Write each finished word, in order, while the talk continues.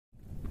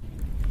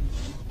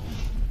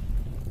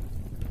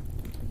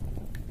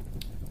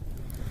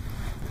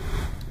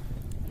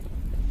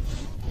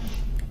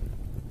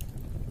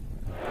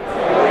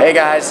Hey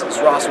guys, it's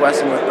Ross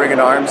Wesson with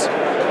Brigand Arms.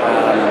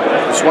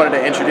 Just wanted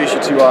to introduce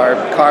you to our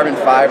Carbon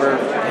Fiber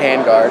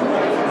Handguard.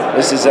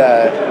 This is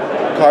a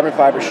carbon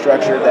fiber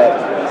structure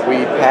that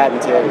we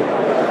patented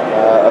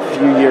a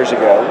few years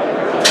ago.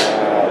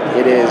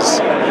 It is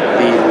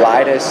the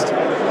lightest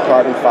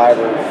carbon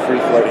fiber free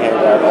float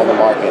handguard on the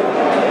market.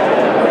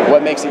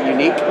 What makes it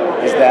unique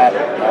is that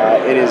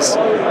it is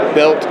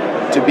built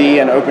to be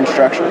an open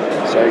structure,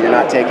 so you're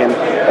not taking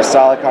a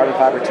solid carbon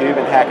fiber tube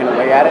and hacking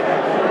away at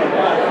it.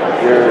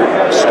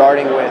 You're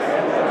starting with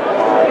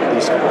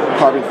these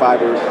carbon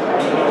fiber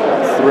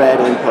thread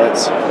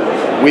inputs,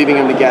 weaving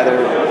them together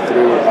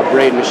through a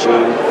braid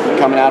machine,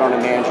 coming out on a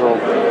mandrel,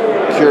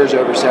 cures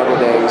over several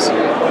days,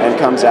 and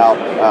comes out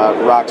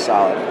rock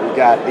solid.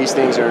 These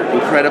things are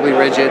incredibly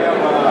rigid.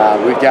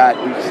 You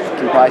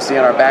can probably see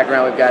on our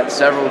background, we've got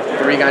several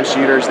 3-gun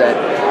shooters that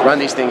run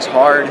these things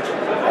hard.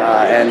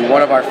 And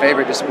one of our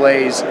favorite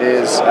displays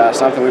is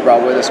something we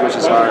brought with us, which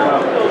is I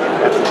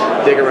have to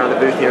dig around the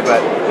booth here,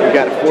 but we've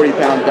got a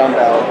 40-pound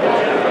dumbbell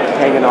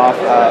hanging off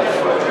of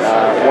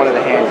one of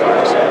the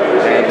handguards.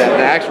 And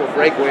the actual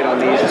break weight on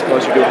these is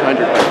closer to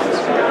 100 pounds.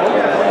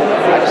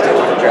 I just didn't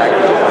want to drag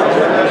it.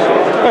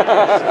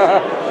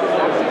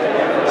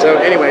 So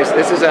anyways,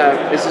 this is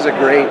a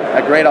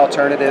great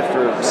alternative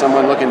for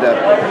someone looking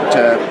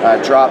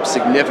to drop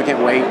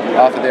significant weight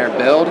off of their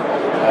build.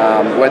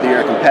 Whether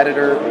you're a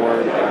competitor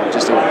or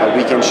just a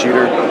weekend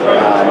shooter,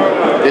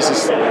 this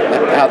is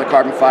how the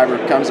carbon fiber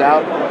comes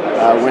out.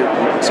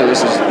 So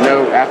this is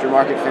no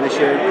aftermarket finish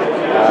here.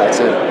 It's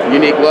a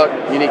unique look,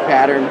 unique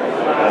pattern.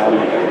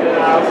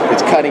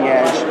 It's cutting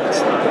edge.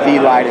 It's the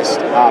lightest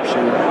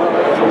option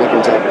if you're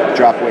looking to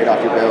drop weight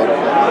off your build.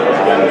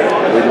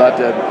 We'd love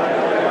to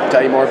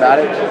tell you more about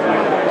it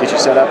and get you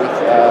set up with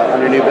on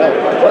your new build.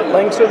 What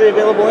lengths are they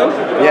available in?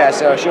 Yeah,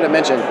 so I should have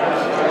mentioned,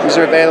 these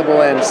are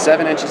available in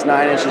 7 inches,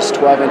 9 inches,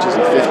 12 inches,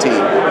 and 15.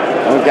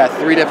 And we've got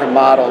 3 different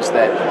models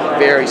that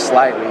vary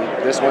slightly.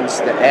 This one's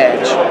the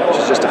Edge, which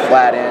is just a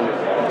flat end.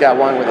 We've got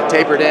one with a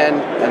tapered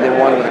end, and then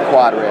one with a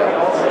quad rail.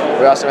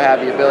 We also have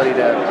the ability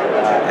to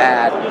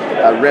add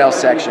a rail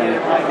section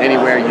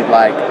anywhere you'd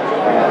like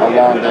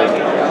along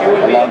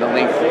the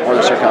length or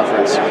the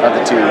circumference of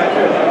the tube.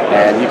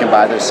 And you can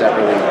buy those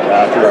separately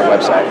through our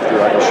website,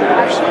 through our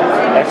distributors.